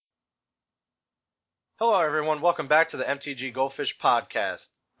Hello, everyone. Welcome back to the MTG Goldfish Podcast,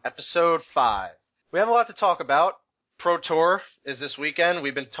 Episode 5. We have a lot to talk about. Pro Tour is this weekend.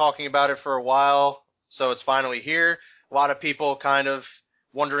 We've been talking about it for a while, so it's finally here. A lot of people kind of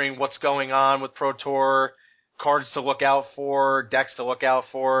wondering what's going on with Pro Tour, cards to look out for, decks to look out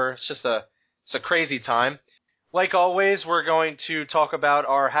for. It's a crazy time. Like always, we're going to talk about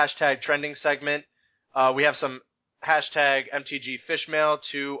our hashtag trending segment. We have some hashtag MTG Fishmail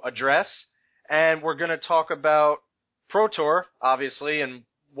to address. And we're going to talk about Pro Tour, obviously, and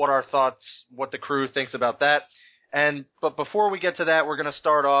what our thoughts, what the crew thinks about that. But before we get to that, we're going to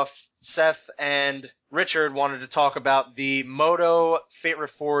start off. Seth and Richard wanted to talk about the Moto Fate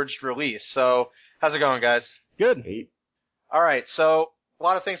Reforged release. So, how's it going, guys? Good. All right, so a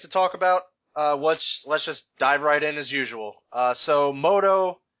lot of things to talk about. Let's just dive right in as usual. So,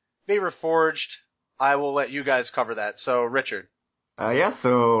 Moto Fate Reforged, I will let you guys cover that. So, Richard.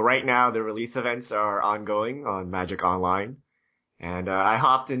 So right now the release events are ongoing on Magic Online, and I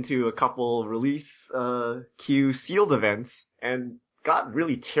hopped into a couple release queue sealed events and got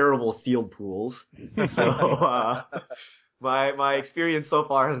really terrible sealed pools. So my experience so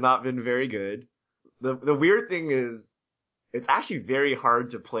far has not been very good. The weird thing is it's actually very hard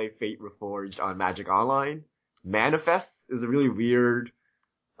to play Fate Reforged on Magic Online. Manifest is a really weird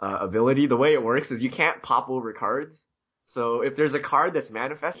ability. The way it works is you can't pop over cards. So if there's a card that's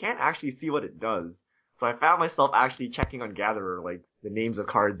manifest, you can't actually see what it does. So I found myself actually checking on Gatherer, like the names of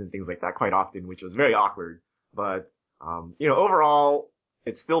cards and things like that quite often, which was very awkward. But, overall,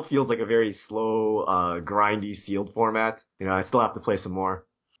 it still feels like a very slow, grindy sealed format. I still have to play some more.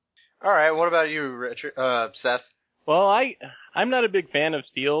 All right, what about you, Richard, Seth? Well, I'm not a big fan of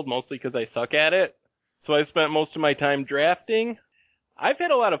sealed, mostly because I suck at it. So I spent most of my time drafting. I've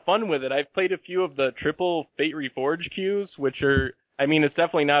had a lot of fun with it. I've played a few of the triple Fate Reforged queues, which are, it's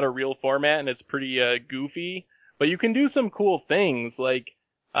definitely not a real format and it's pretty goofy, but you can do some cool things. Like,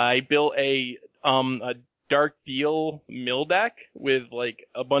 I built a Dark Deal mill deck with like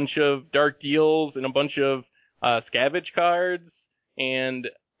a bunch of Dark Deals and a bunch of Scavenge cards, and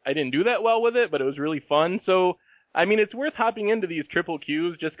I didn't do that well with it, but it was really fun. So, it's worth hopping into these triple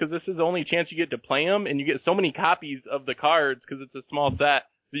queues just because this is the only chance you get to play them, and you get so many copies of the cards because it's a small set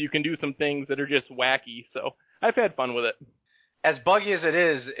that you can do some things that are just wacky. So I've had fun with it. As buggy as it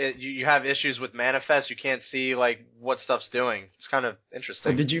is, you have issues with Manifest. You can't see like what stuff's doing. It's kind of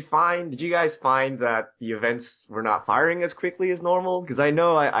interesting. So did you guys find that the events were not firing as quickly as normal? Because I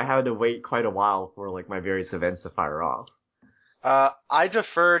know I had to wait quite a while for like my various events to fire off. I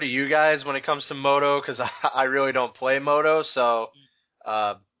defer to you guys when it comes to Moto because I really don't play Moto, so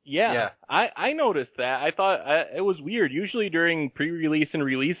yeah. I noticed that. I thought it was weird. Usually during pre-release and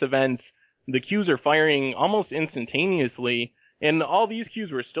release events, the queues are firing almost instantaneously, and all these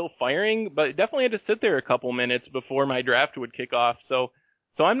queues were still firing, but definitely had to sit there a couple minutes before my draft would kick off. So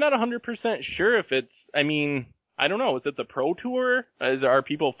I'm not 100% sure if it's, I don't know, is it the Pro Tour? Are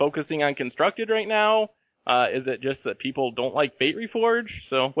people focusing on Constructed right now? Is it just that people don't like Fate Reforged?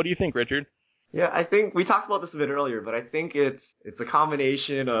 So what do you think, Richard? Yeah, I think we talked about this a bit earlier, but I think it's a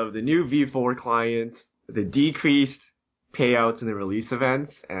combination of the new V4 client, the decreased payouts in the release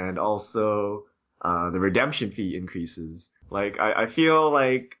events, and also the redemption fee increases. Like, I feel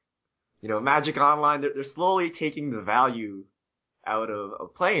like, Magic Online, they're slowly taking the value out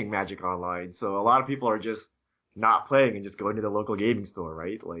of playing Magic Online, so a lot of people are just not playing and just going to the local gaming store,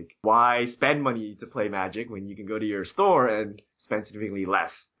 right? Like, why spend money to play Magic when you can go to your store and spend significantly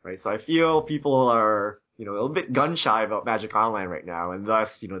less, right? So I feel people are, a little bit gun shy about Magic Online right now, and thus,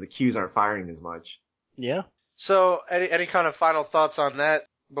 the queues aren't firing as much. Yeah. So, any kind of final thoughts on that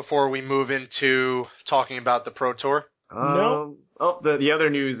before we move into talking about the Pro Tour? No. Oh, the other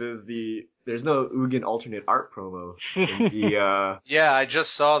news is there's no Ugin alternate art promo in the yeah, I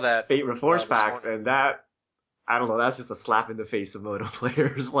just saw that. Fate Reforged packs, and that, I don't know, that's just a slap in the face of Moto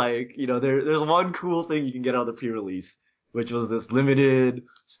players. Like, there's one cool thing you can get out of the pre-release, which was this limited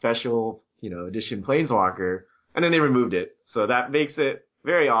special, edition Planeswalker, and then they removed it. So that makes it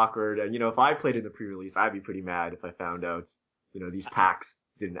very awkward. And, if I played in the pre-release, I'd be pretty mad if I found out, these packs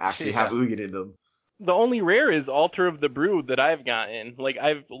didn't actually have Ugin in them. The only rare is Altar of the Brood that I've gotten. Like,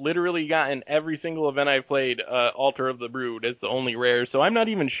 I've literally gotten every single event I've played, Altar of the Brood is the only rare, so I'm not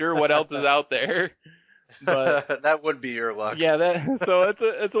even sure what else is out there. But that would be your luck. Yeah, so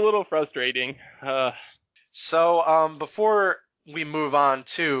it's a little frustrating. So before we move on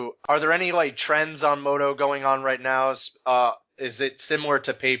too, are there any like trends on Moto going on right now? Is it similar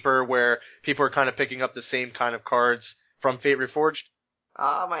to Paper where people are kind of picking up the same kind of cards from Fate Reforged?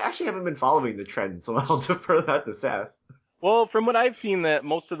 I actually haven't been following the trend, so I'll defer that to Seth. Well, from what I've seen, that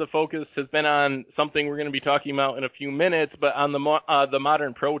most of the focus has been on something we're going to be talking about in a few minutes, but on the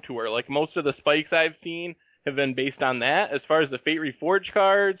Modern Pro Tour. Like, most of the spikes I've seen have been based on that. As far as the Fate Reforged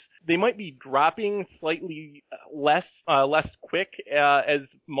cards, they might be dropping slightly less quick as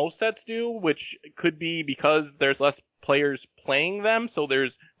most sets do, which could be because there's less players playing them, so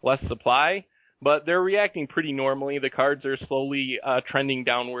there's less supply. But they're reacting pretty normally. The cards are slowly trending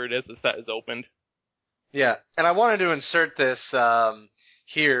downward as the set is opened. Yeah, and I wanted to insert this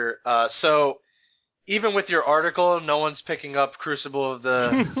here. So even with your article, no one's picking up Crucible of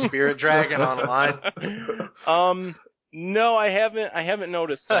the Spirit Dragon online? No, I haven't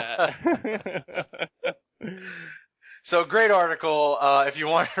noticed that. So great article. If you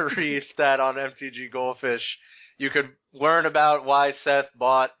want to read that on MTG Goldfish, you could learn about why Seth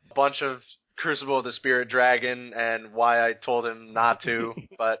bought a bunch of Crucible of the Spirit Dragon and why I told him not to,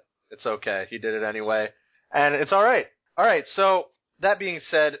 but it's okay. He did it anyway. And it's all right. All right, so that being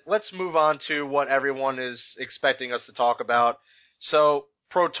said, let's move on to what everyone is expecting us to talk about. So,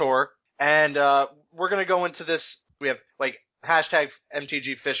 Pro Tour, and we're going to go into this. We have, like, hashtag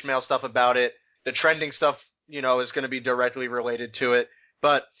MTG Fishmail stuff about it. The trending stuff, you know, is going to be directly related to it.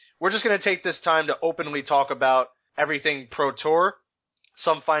 But we're just going to take this time to openly talk about everything Pro Tour,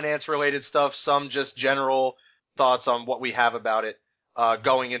 some finance-related stuff, some just general thoughts on what we have about it.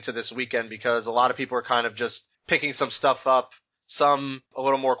 Going into this weekend, because a lot of people are kind of just picking some stuff up, some a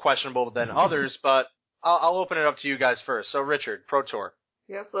little more questionable than others, but I'll open it up to you guys first. So, Richard, Pro Tour.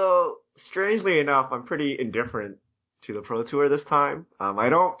 Yeah, so strangely enough, I'm pretty indifferent to the Pro Tour this time. I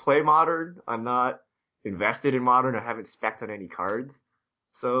don't play Modern. I'm not invested in Modern. I haven't spec'd on any cards.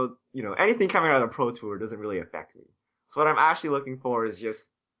 So, you know, anything coming out of the Pro Tour doesn't really affect me. So what I'm actually looking for is just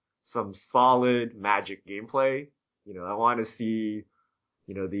some solid Magic gameplay. You know, I want to see,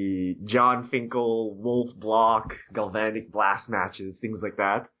 you know, the John Finkel, Wolf Block, Galvanic Blast matches, things like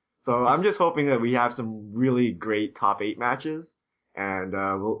that. So I'm just hoping that we have some really great top 8 matches, and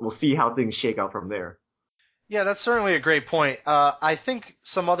we'll see how things shake out from there. Yeah, that's certainly a great point. I think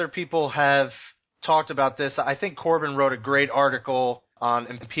some other people have talked about this. I think Corbin wrote a great article on,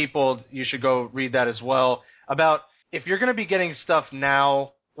 and people, you should go read that as well, about if you're going to be getting stuff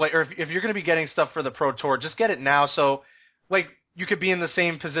now, like, or if you're going to be getting stuff for the Pro Tour, just get it now. So, like, you could be in the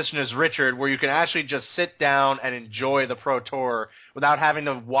same position as Richard, where you can actually just sit down and enjoy the Pro Tour without having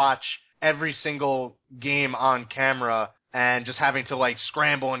to watch every single game on camera and just having to, like,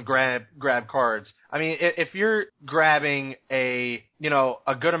 scramble and grab cards. I mean, if you're grabbing a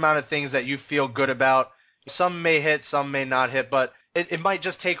good amount of things that you feel good about, some may hit, some may not hit, but it might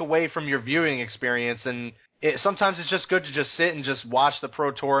just take away from your viewing experience, and sometimes it's just good to just sit and just watch the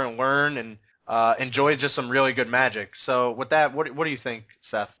Pro Tour and learn and enjoy just some really good Magic. So with that, what do you think,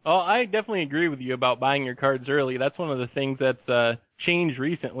 Seth? Oh, I definitely agree with you about buying your cards early. That's one of the things that's changed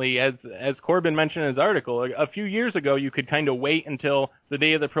recently. As Corbin mentioned in his article, a few years ago, you could kind of wait until the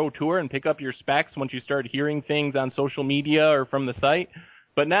day of the Pro Tour and pick up your specs once you start hearing things on social media or from the site.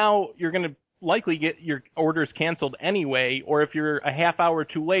 But now you're going to likely get your orders canceled anyway, or if you're a half hour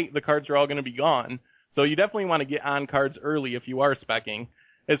too late, the cards are all going to be gone. So you definitely want to get on cards early if you are speccing.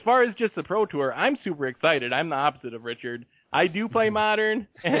 As far as just the Pro Tour, I'm super excited. I'm the opposite of Richard. I do play Modern,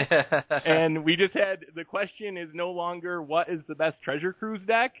 and we just had, the question is no longer what is the best Treasure Cruise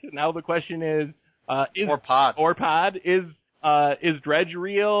deck. Now the question is or Pod. Is Dredge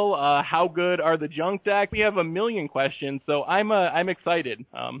real? How good are the junk decks? We have a million questions, so I'm excited.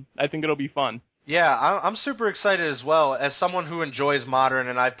 I think it'll be fun. Yeah, I'm super excited as well. As someone who enjoys Modern,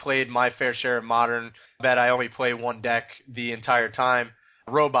 and I've played my fair share of Modern, I bet I only play one deck the entire time.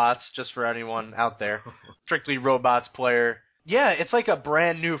 Robots, just for anyone out there. Strictly Robots player. Yeah, it's like a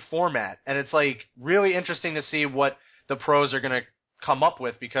brand new format, and it's like really interesting to see what the pros are going to come up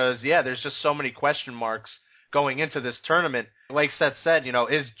with, because, yeah, there's just so many question marks going into this tournament. Like Seth said, you know,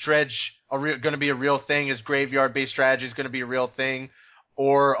 is Dredge going to be a real thing? Is graveyard-based strategies going to be a real thing?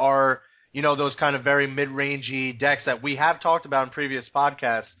 Or are, you know, those kind of very mid-rangey decks that we have talked about in previous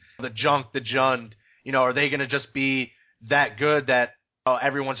podcasts, the Junk, the Jund, you know, are they going to just be that good that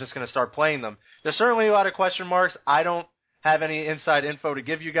everyone's just going to start playing them? There's certainly a lot of question marks. I don't have any inside info to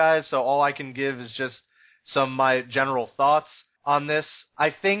give you guys, so all I can give is just some of my general thoughts on this.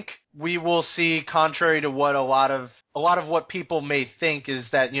 I think we will see, contrary to what a lot of what people may think, is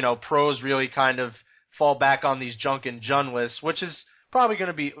that, you know, pros really kind of fall back on these Junk and Jund lists, which is probably going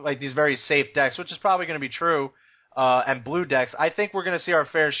to be like these very safe decks, which is probably going to be true, and blue decks. I think we're going to see our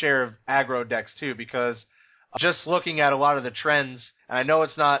fair share of aggro decks too, because just looking at a lot of the trends, and I know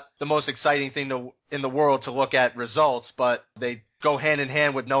it's not the most exciting thing in the world to look at results, but they go hand in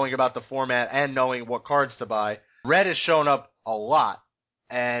hand with knowing about the format and knowing what cards to buy. red has shown up a lot.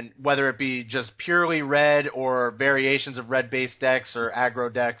 And whether it be just purely red or variations of red-based decks or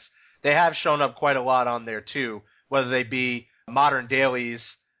aggro decks, they have shown up quite a lot on there too, whether they be modern dailies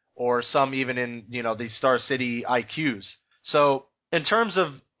or some even in, these Star City IQs. So in terms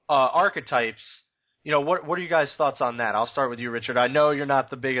of archetypes, what are you guys' thoughts on that? I'll start with you, Richard. I know you're not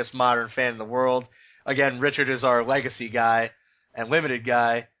the biggest modern fan in the world. Again, Richard is our legacy guy and limited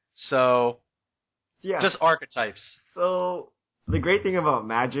guy. So Yeah. just archetypes. So the great thing about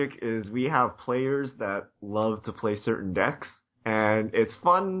Magic is we have players that love to play certain decks, and it's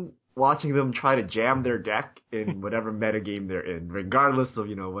fun watching them try to jam their deck in whatever metagame they're in, regardless of,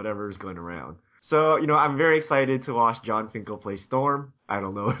 whatever's going around. So, I'm very excited to watch John Finkel play Storm. I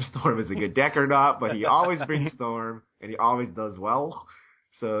don't know if Storm is a good deck or not, but he always brings Storm, and he always does well.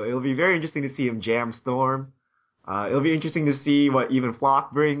 So it'll be very interesting to see him jam Storm. It'll be interesting to see what even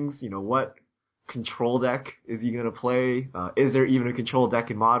Flock brings, what control deck is he going to play? Is there even a control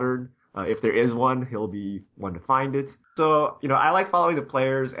deck in Modern? If there is one, he'll be one to find it. So, I like following the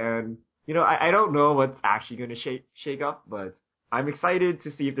players, and, I don't know what's actually going to shake up, but I'm excited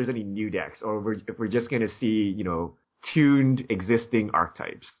to see if there's any new decks, or if we're just going to see, tuned existing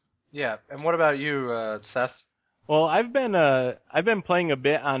archetypes. Yeah, and what about you, Seth? Well, I've been playing a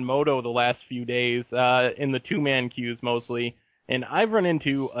bit on Moto the last few days, in the 2-man queues mostly. And I've run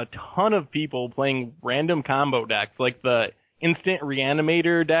into a ton of people playing random combo decks, like the Instant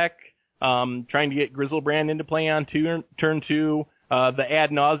Reanimator deck, trying to get Grizzlebrand into play on turn 2, the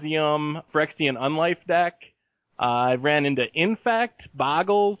Ad Nauseam Phyrexian Unlife deck. I ran into Infect,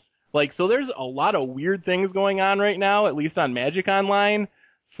 Boggles. So there's a lot of weird things going on right now, at least on Magic Online.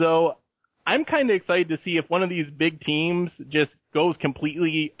 So I'm kind of excited to see if one of these big teams just goes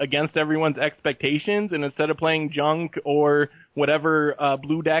completely against everyone's expectations, and instead of playing junk or whatever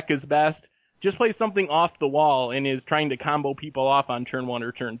blue deck is best, just plays something off the wall and is trying to combo people off on turn 1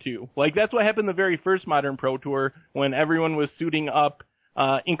 or turn 2. That's what happened the very first Modern Pro Tour, when everyone was suiting up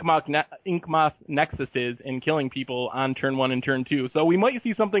Inkmoth Nexuses and killing people on turn 1 and turn 2. So we might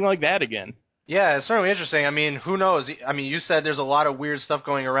see something like that again. Yeah, it's certainly interesting. Who knows? You said there's a lot of weird stuff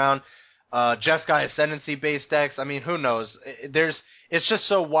going around. Jeskai Ascendancy-based decks. Who knows? It's just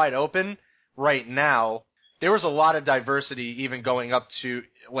so wide open right now. There was a lot of diversity even going up to,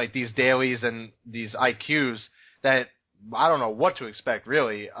 these dailies and these IQs that I don't know what to expect,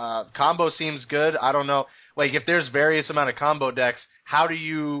 really. Combo seems good. I don't know. If there's various amount of combo decks, how do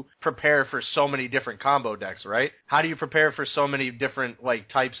you prepare for so many different combo decks, right? How do you prepare for so many different,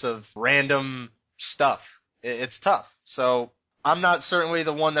 types of random stuff? It's tough. So I'm not certainly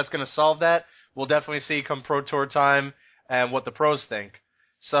the one that's going to solve that. We'll definitely see come Pro Tour time and what the pros think.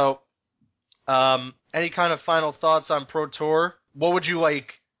 So, any kind of final thoughts on Pro Tour? What would you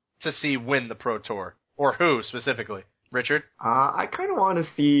like to see win the Pro Tour? Or who, specifically? Richard? I kind of want to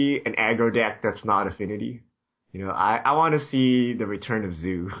see an aggro deck that's not Affinity. I want to see the return of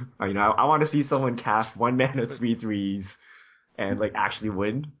Zoo. I want to see someone cast 1-mana 3/3s and, actually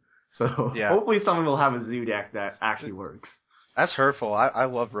win. So, yeah. Hopefully someone will have a Zoo deck that actually works. That's hurtful. I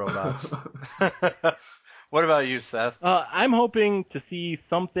love robots. What about you, Seth? I'm hoping to see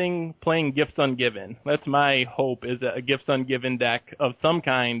something playing Gifts Ungiven. That's my hope, is that a Gifts Ungiven deck of some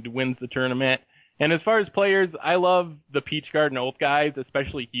kind wins the tournament. And as far as players, I love the Peach Garden Oath guys,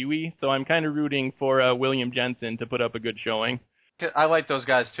 especially Huey, so I'm kind of rooting for William Jensen to put up a good showing. I like those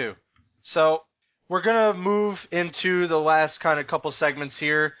guys, too. So, we're going to move into the last kind of couple segments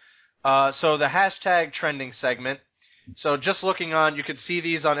here. So, the hashtag trending segment. So, just looking on, you can see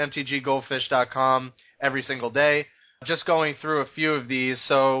these on mtggoldfish.com every single day. Just going through a few of these.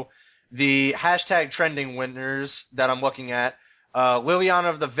 So, the hashtag trending winners that I'm looking at,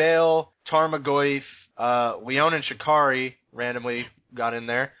 Liliana of the Veil, Tarmogoyf, Leonin Shikari, randomly got in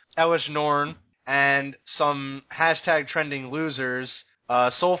there, Elish Norn, and some hashtag trending losers,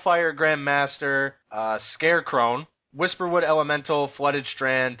 Soulfire Grandmaster, Scarecrow, Whisperwood Elemental, Flooded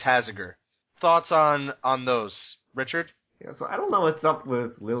Strand, Taziger. Thoughts on those, Richard? Yeah, so I don't know what's up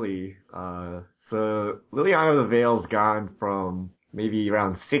with Lily. So Liliana of the Veil's gone from maybe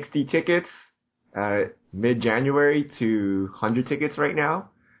around 60 tickets mid-January to 100 tickets right now.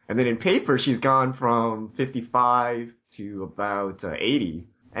 And then in paper, she's gone from 55 to about 80.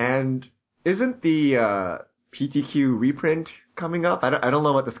 And isn't the PTQ reprint coming up? I don't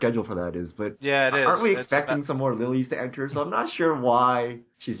know what the schedule for that is, but yeah, it is. Aren't we expecting some more Lilies to enter? So I'm not sure why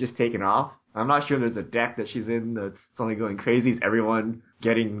she's just taken off. I'm not sure there's a deck that she's in that's suddenly going crazy. Is everyone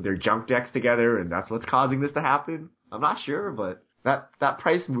getting their junk decks together and that's what's causing this to happen? I'm not sure, but that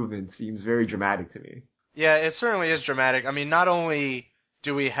price movement seems very dramatic to me. Yeah, it certainly is dramatic. Not only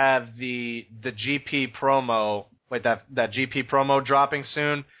do we have the GP promo like that GP promo dropping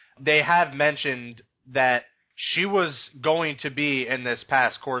soon, they have mentioned that she was going to be in this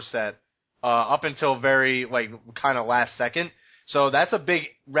past core set up until very, like, kind of last second. So that's a big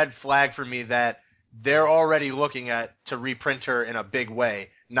red flag for me that they're already looking at to reprint her in a big way,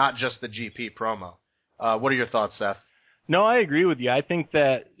 not just the GP promo. What are your thoughts, Seth? No, I agree with you. I think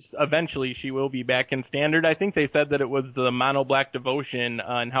that eventually she will be back in standard. I think they said that it was the Mono Black Devotion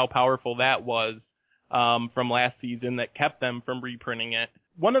and how powerful that was from last season that kept them from reprinting it.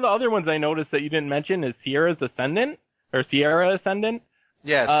 One of the other ones I noticed that you didn't mention is Sierra Ascendant.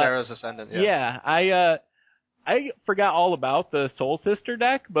 Yeah, Sarah's Ascendant. Yeah, I forgot all about the Soul Sister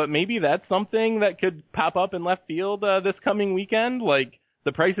deck, but maybe that's something that could pop up in left field this coming weekend. Like,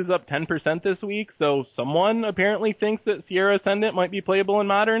 the price is up 10% this week, so someone apparently thinks that Sierra Ascendant might be playable in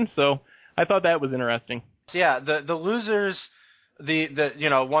Modern, so I thought that was interesting. Yeah, the losers,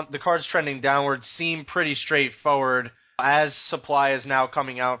 the cards trending downward seem pretty straightforward. As supply is now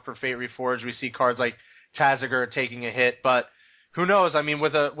coming out for Fate Reforged, we see cards like Tazagur taking a hit, but who knows? I mean,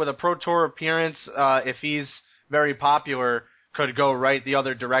 with a Pro Tour appearance, if he's very popular, could go right the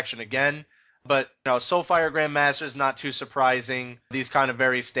other direction again. But, Soulfire Grandmaster is not too surprising. These kind of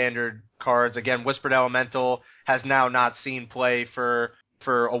very standard cards. Again, Whispered Elemental has now not seen play for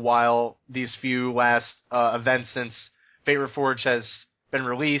a while, these few last events since Fate Reforged has been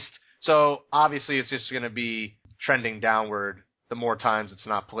released. So, obviously, it's just going to be trending downward the more times it's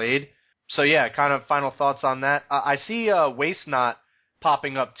not played. So, yeah, kind of final thoughts on that. I see Waste Knot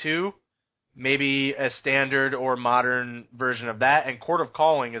popping up, too. Maybe a standard or modern version of that. And Court of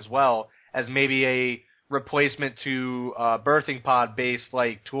Calling as well, as maybe a replacement to Birthing Pod-based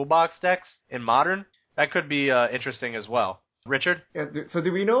like toolbox decks in Modern. That could be interesting as well. Richard? Yeah, so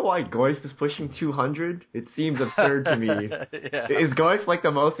do we know why Goyf is pushing 200? It seems absurd to me. Yeah. Is Goyf like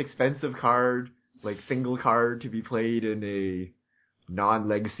the most expensive card, like single card to be played in a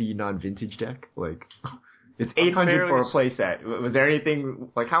non-legacy, non-vintage deck? Like, it's 800 for a playset. Was there anything,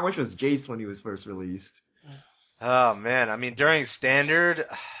 like, how much was Jace when he was first released? Oh, man. I mean, during Standard,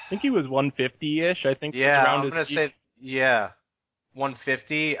 I think he was 150-ish. I think. yeah, around I'm going to say, yeah,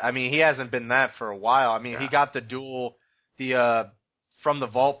 150. I mean, he hasn't been that for a while. I mean, he got the dual, from the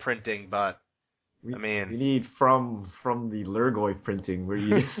vault printing, but, We I mean, need from the Lurgoy printing where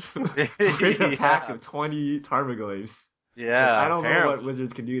you print a pack of 20 Tarmogoyfs. yeah. I don't know apparently. what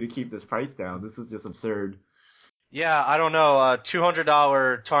Wizards can do to keep this price down. This is just absurd. Yeah, I don't know. $200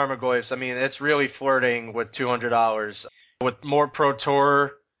 Tarmogoyfs. I mean, it's really flirting with $200. With more Pro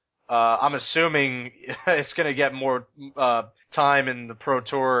Tour, I'm assuming it's going to get more time in the Pro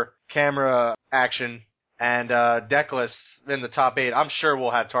Tour camera action and deck lists in the top 8. I'm sure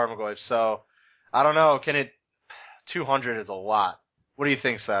we'll have Tarmogoyfs. So, I don't know. 200 is a lot. What do you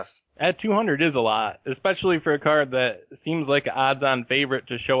think, Seth? At 200 is a lot, especially for a card that seems like an odds-on favorite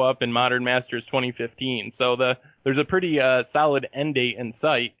to show up in Modern Masters 2015. So there's a pretty solid end date in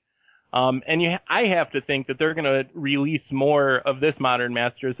sight. I have to think that they're going to release more of this Modern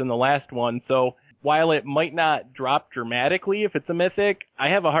Masters than the last one. So while it might not drop dramatically if it's a mythic, I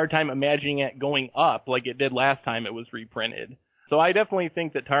have a hard time imagining it going up like it did last time it was reprinted. So I definitely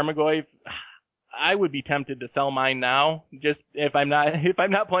think that Tarmogoyf, I would be tempted to sell mine now. Just if I'm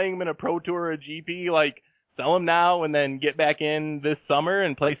not playing them in a Pro Tour or a GP, like, sell them now and then get back in this summer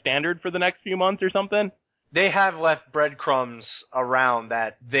and play Standard for the next few months or something. They have left breadcrumbs around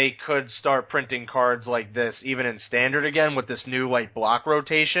that they could start printing cards like this even in Standard again with this new like block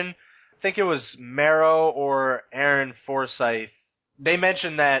rotation. I think it was Marrow or Aaron Forsyth. They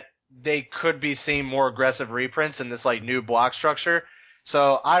mentioned that they could be seeing more aggressive reprints in this like new block structure.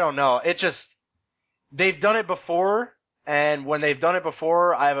 So I don't know. They've done it before, and when they've done it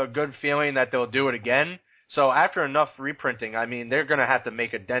before, I have a good feeling that they'll do it again. So after enough reprinting, I mean, they're going to have to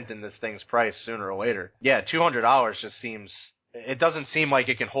make a dent in this thing's price sooner or later. Yeah, $200 just seems... It doesn't seem like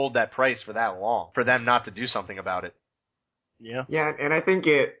it can hold that price for that long, for them not to do something about it. Yeah. Yeah, and I think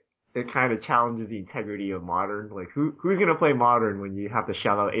it kind of challenges the integrity of Modern. Like, who's going to play Modern when you have to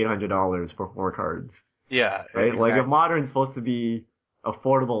shell out $800 for 4 cards? Yeah. Right? Exactly. Like, if Modern's supposed to be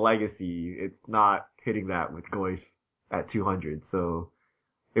affordable legacy, it's not hitting that with Goyf at 200. So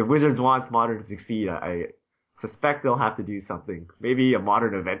if Wizards wants Modern to succeed, I suspect they'll have to do something. Maybe a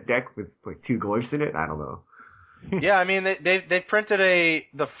Modern event deck with like 2 Goyfs in it. I don't know. Yeah, I mean they printed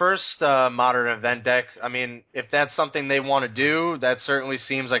the first Modern event deck. I mean, if that's something they want to do, that certainly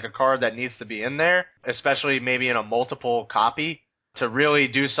seems like a card that needs to be in there, especially maybe in a multiple copy to really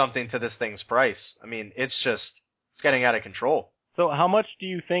do something to this thing's price. I mean, it's getting out of control. So how much do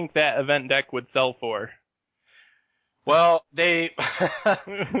you think that event deck would sell for? Well, they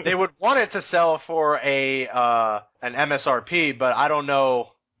they would want it to sell for an MSRP, but I don't know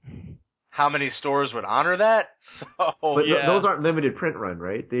how many stores would honor that. So, But yeah. those aren't limited print run,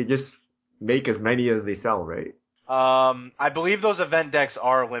 right? They just make as many as they sell, right? I believe those event decks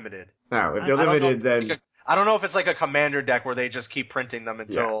are limited. Now, if they're I don't know limited, if it's then I don't know if it's like a commander deck where they just keep printing them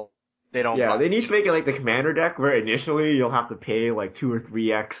until they don't. yeah, buy. they need to make it like the commander deck where initially you'll have to pay like 2 or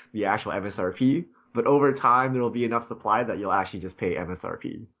 3x the actual MSRP, but over time there will be enough supply that you'll actually just pay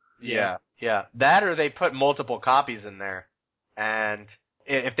MSRP. Yeah. That or they put multiple copies in there, and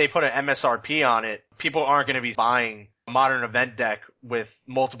if they put an MSRP on it, people aren't going to be buying a modern event deck with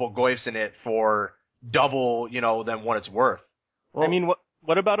multiple Goyfs in it for double, than what it's worth. Well, I mean,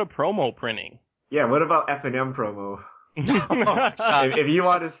 what about a promo printing? yeah, what about F&M promo? God. If you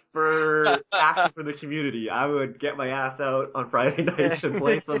want to spur action for the community, I would get my ass out on Friday nights and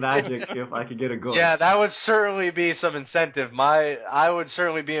play some Magic if I could get a goal. Yeah, that would certainly be some incentive. I would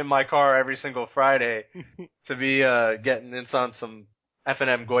certainly be in my car every single Friday to be getting in on some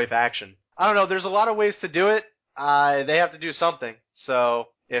F&M Goyf action. I don't know. There's a lot of ways to do it. They have to do something. So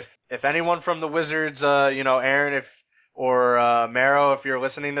if anyone from the Wizards, Aaron, or Mero, if you're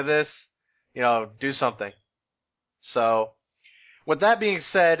listening to this, do something. So, with that being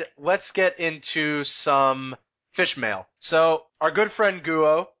said, let's get into some fish mail. So, our good friend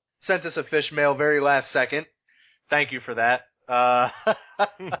Guo sent us a fish mail very last second. Thank you for that.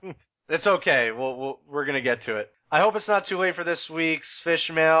 It's okay. We're going to get to it. I hope it's not too late for this week's fish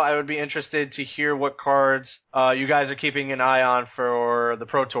mail. I would be interested to hear what cards you guys are keeping an eye on for the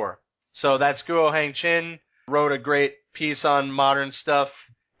Pro Tour. So, that's Guo Hang Chin. Wrote a great piece on modern stuff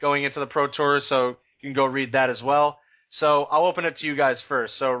going into the Pro Tour, so you can go read that as well. So I'll open it to you guys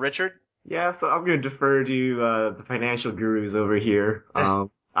first. So Richard? Yeah, so I'm going to defer to the financial gurus over here. I'm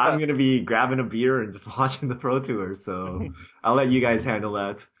going to be grabbing a beer and just watching the Pro Tour, so I'll let you guys handle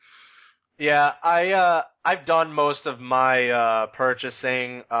that. Yeah, I've done most of my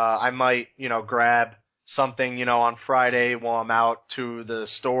purchasing. I might, grab something, on Friday while I'm out to the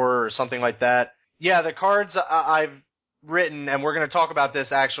store or something like that. Yeah, the cards I've written, and we're going to talk about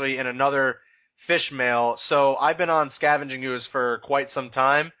this actually in another fish mail. So I've been on Scavenging Ooze for quite some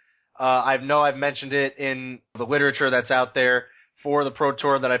time. I know I've mentioned it in the literature that's out there for the Pro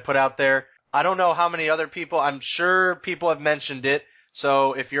Tour that I put out there. I don't know how many other people, I'm sure people have mentioned it.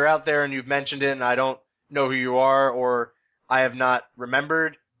 So if you're out there and you've mentioned it and I don't know who you are or I have not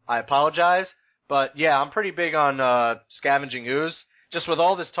remembered, I apologize. But yeah, I'm pretty big on Scavenging Ooze. Just with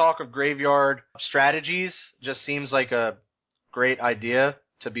all this talk of graveyard strategies, just seems like a great idea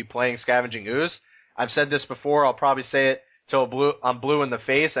to be playing Scavenging Ooze. I've said this before, I'll probably say it till I'm blue in the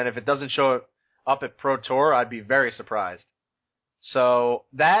face, and if it doesn't show up at Pro Tour, I'd be very surprised. So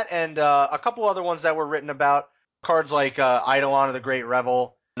that and a couple other ones that were written about, cards like Eidolon of the Great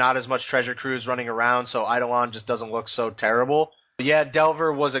Revel, not as much Treasure Cruise running around, so Eidolon just doesn't look so terrible. But yeah,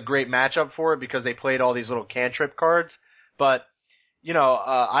 Delver was a great matchup for it because they played all these little cantrip cards, but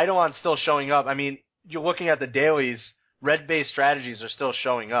Eidolon's still showing up. I mean, you're looking at the dailies, red-based strategies are still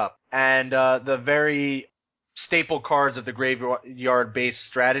showing up. And the very staple cards of the graveyard-based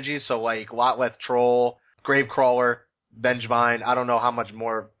strategies, so like Lotleth Troll, Gravecrawler, Vengevine. I don't know how much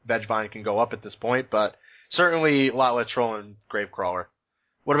more Vengevine can go up at this point, but certainly Lotleth Troll and Gravecrawler.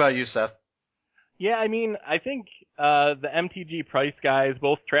 What about you, Seth? Yeah, I mean, I think the MTG price guys,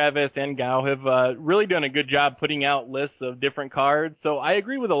 both Travis and Gao, have really done a good job putting out lists of different cards. So I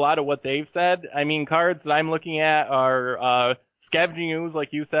agree with a lot of what they've said. I mean, cards that I'm looking at are Scavenging Ooze, like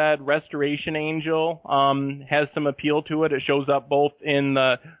you said. Restoration Angel has some appeal to it. It shows up both in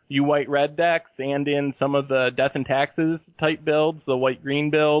the U-White-Red decks and in some of the Death and Taxes type builds, the White-Green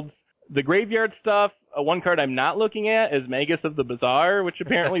builds. The graveyard stuff, one card I'm not looking at is Magus of the Bazaar, which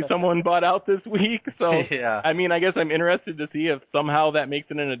apparently someone bought out this week. So, Yeah. I mean, I guess I'm interested to see if somehow that makes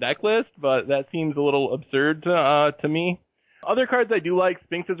it in a deck list, but that seems a little absurd to me. Other cards I do like,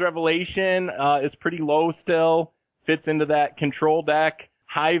 Sphinx's Revelation is pretty low still, fits into that control deck.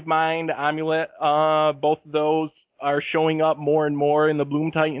 Hive Mind, Amulet, both of those are showing up more and more in the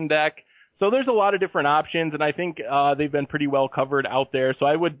Bloom Titan deck. So there's a lot of different options, and I think they've been pretty well covered out there. So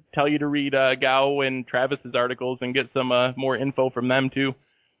I would tell you to read Gao and Travis's articles and get some more info from them, too.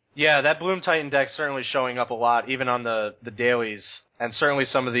 Yeah, that Bloom Titan deck's certainly showing up a lot, even on the dailies, and certainly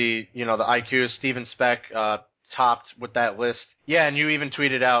some of the, the IQs. Steven Speck topped with that list. Yeah, and you even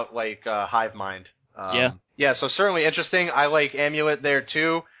tweeted out, like, Hive Mind. Yeah, so certainly interesting. I like Amulet there,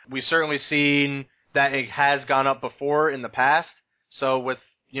 too. We've certainly seen that it has gone up before in the past. So with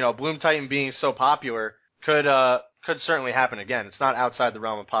Bloom Titan being so popular, could certainly happen again. It's not outside the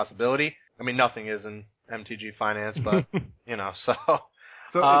realm of possibility. I mean, nothing is in MTG Finance, but, so...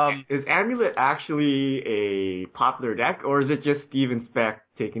 So is Amulet actually a popular deck, or is it just Steven Speck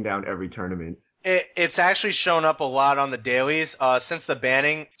taking down every tournament? It's actually shown up a lot on the dailies since the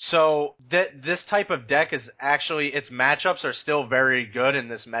banning. So this type of deck is actually, its matchups are still very good in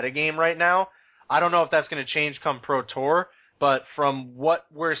this metagame right now. I don't know if that's going to change come Pro Tour, but from what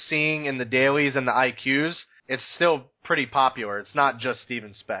we're seeing in the dailies and the IQs, it's still pretty popular. It's not just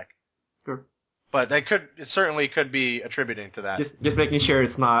Steven Speck. Sure. But it certainly could be attributing to that. Just making sure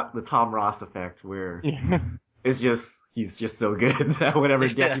it's not the Tom Ross effect where it's just he's just so good that whatever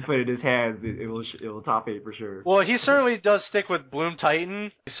deck you put in his hands, it will top 8 for sure. Well, he certainly does stick with Bloom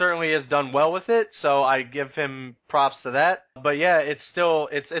Titan. He certainly has done well with it, so I give him props to that. But yeah, it's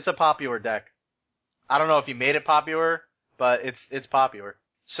a popular deck. I don't know if he made it popular, but it's popular.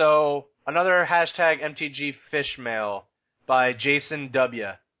 So another hashtag MTG Fishmail by Jason W.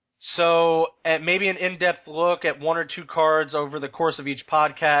 So, maybe an in-depth look at one or two cards over the course of each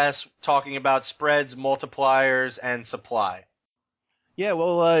podcast, talking about spreads, multipliers, and supply. Yeah,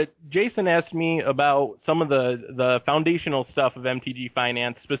 well, Jason asked me about some of the foundational stuff of MTG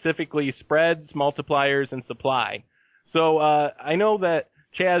Finance, specifically spreads, multipliers, and supply. So, I know that,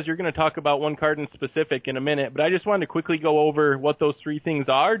 Chaz, you're going to talk about one card in specific in a minute, but I just wanted to quickly go over what those three things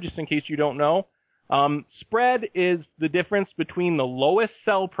are, just in case you don't know. Spread is the difference between the lowest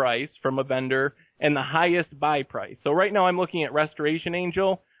sell price from a vendor and the highest buy price. So right now I'm looking at Restoration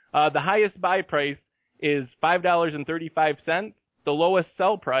Angel. The highest buy price is $5.35. The lowest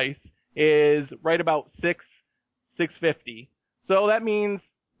sell price is right about $6.50. So that means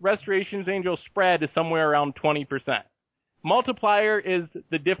Restoration Angel spread is somewhere around 20%. Multiplier is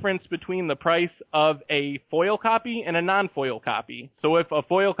the difference between the price of a foil copy and a non-foil copy. So if a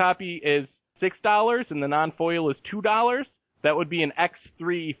foil copy is $6 and the non-foil is $2, that would be an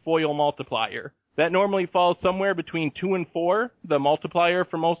X3 foil multiplier. That normally falls somewhere between 2 and 4, the multiplier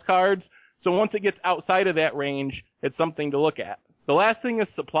for most cards. So once it gets outside of that range, it's something to look at. The last thing is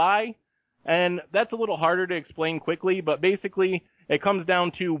supply, and that's a little harder to explain quickly, but basically it comes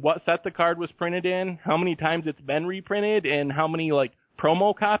down to what set the card was printed in, how many times it's been reprinted, and how many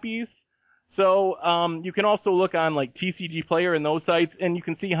promo copies. So, you can also look on TCG Player and those sites, and you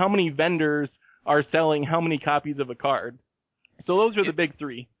can see how many vendors are selling how many copies of a card. So those are the big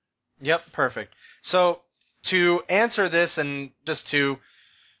three. Yep, perfect. So, to answer this and just to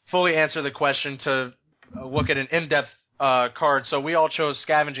fully answer the question, to look at an in-depth card, so we all chose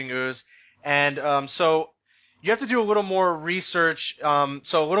Scavenging Ooze, and so you have to do a little more research, so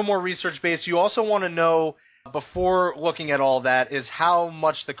a little more research based. You also want to know, before looking at all that, is how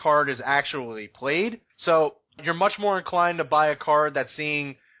much the card is actually played. So you're much more inclined to buy a card that's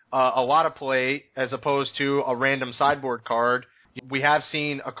seeing a lot of play as opposed to a random sideboard card. We have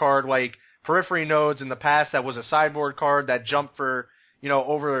seen a card like Periphery Nodes in the past that was a sideboard card that jumped for,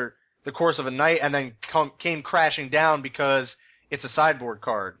 over the course of a night and then came crashing down because it's a sideboard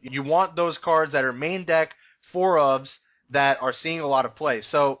card. You want those cards that are main deck 4-ofs that are seeing a lot of play.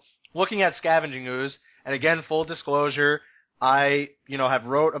 So looking at Scavenging Ooze, and again, full disclosure, I, have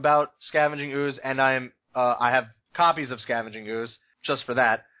wrote about Scavenging Ooze, and I have copies of Scavenging Ooze just for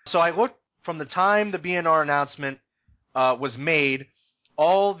that. So I looked from the time the BNR announcement was made,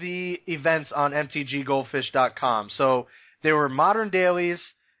 all the events on MTGGoldfish.com. So there were Modern Dailies,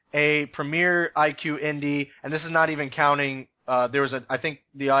 a Premier IQ Indie, and this is not even counting. There was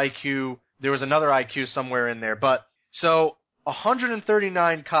another IQ somewhere in there, but so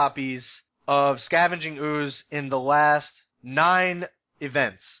 139 copies of Scavenging Ooze in the last 9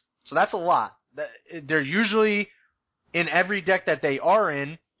 events. So that's a lot. They're usually in every deck that they are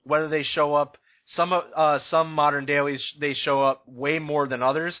in, whether they show up, some Modern Dailies, they show up way more than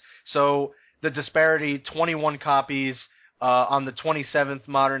others. So the disparity, 21 copies on the 27th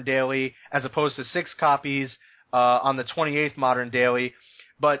Modern Daily, as opposed to 6 copies on the 28th Modern Daily.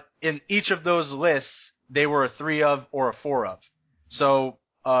 But in each of those lists, they were a 3-of or a 4-of. So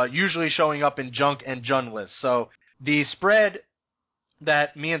usually showing up in junk and Jund lists. So the spread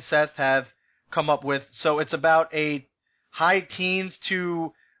that me and Seth have come up with, so it's about a high teens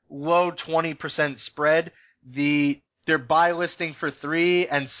to low 20% spread. They're buy listing for 3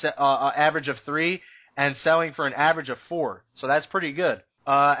 and average of 3 and selling for an average of 4. So that's pretty good.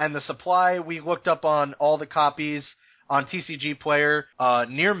 And the supply, we looked up on all the copies on TCG Player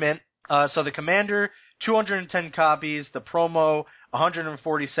near mint. So the Commander, 210 copies, the Promo,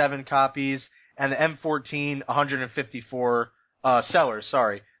 147 copies, and the M14, 154 sellers.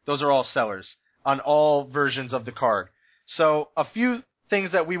 Sorry, those are all sellers on all versions of the card. So a few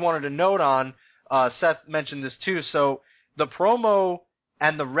things that we wanted to note on, Seth mentioned this too. So the Promo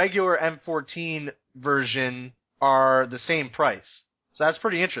and the regular M14 version are the same price. So that's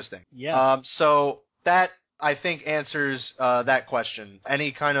pretty interesting. Yeah. So that, I think, answers that question.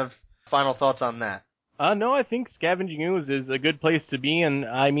 Any kind of final thoughts on that? No, I think Scavenging Ooze is a good place to be, and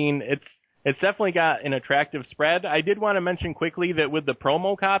I mean, it's definitely got an attractive spread. I did want to mention quickly that with the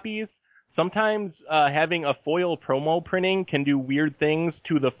promo copies, sometimes having a foil promo printing can do weird things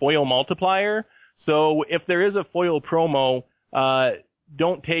to the foil multiplier. So if there is a foil promo,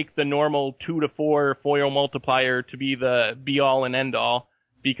 don't take the normal 2 to 4 foil multiplier to be the be-all and end-all,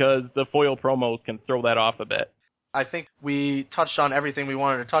 because the foil promos can throw that off a bit. I think we touched on everything we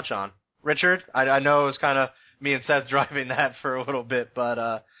wanted to touch on. Richard, I know it was kind of me and Seth driving that for a little bit, but,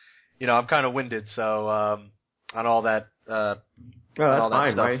 I'm kind of winded, so on all that. No, that's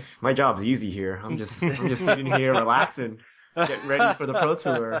fine. Stuff. My job's easy here. I'm just sitting here relaxing, getting ready for the Pro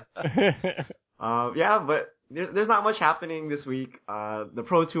Tour. But there's not much happening this week. The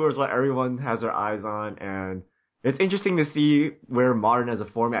Pro Tour is what everyone has their eyes on, and it's interesting to see where Modern as a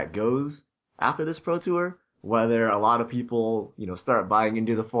format goes after this Pro Tour. Whether a lot of people, start buying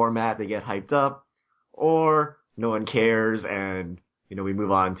into the format, they get hyped up, or no one cares and, we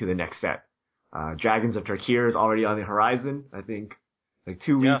move on to the next set. Dragons of Tarkir is already on the horizon. I think like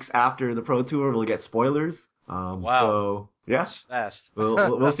 2 weeks after the Pro Tour, we'll get spoilers. Wow. So, yeah. That's fast.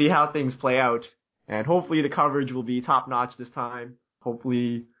 we'll see how things play out. And hopefully the coverage will be top notch this time.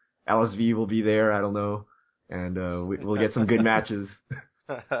 Hopefully LSV will be there. I don't know. And, we'll get some good matches.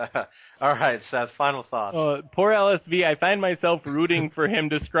 All right, Seth, final thoughts. Poor LSV. I find myself rooting for him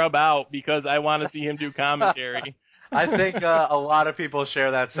to scrub out because I want to see him do commentary. I think a lot of people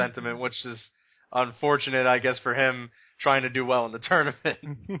share that sentiment, which is unfortunate, I guess, for him trying to do well in the tournament.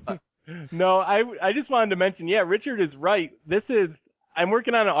 No, I just wanted to mention, Richard is right. I'm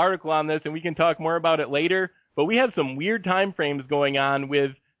working on an article on this, and we can talk more about it later, but we have some weird time frames going on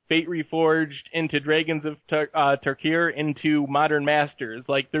with Fate Reforged into Dragons of Tarkir into Modern Masters.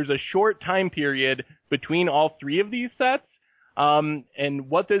 Like, there's a short time period between all three of these sets, and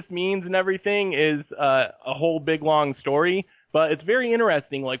what this means and everything is a whole big long story, but it's very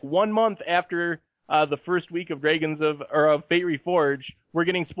interesting. Like, 1 month after the first week of of Fate Reforged, we're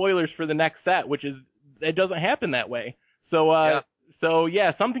getting spoilers for the next set, it doesn't happen that way. So,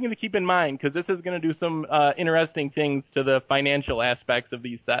 something to keep in mind, because this is going to do some interesting things to the financial aspects of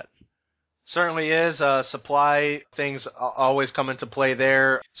these sets. Certainly is. Supply things always come into play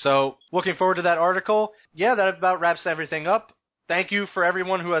there. So, looking forward to that article. Yeah, that about wraps everything up. Thank you for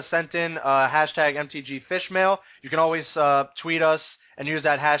everyone who has sent in hashtag MTGFishmail. You can always tweet us and use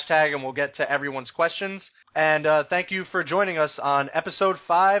that hashtag, and we'll get to everyone's questions. And thank you for joining us on episode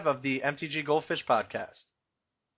 5 of the MTG Goldfish Podcast.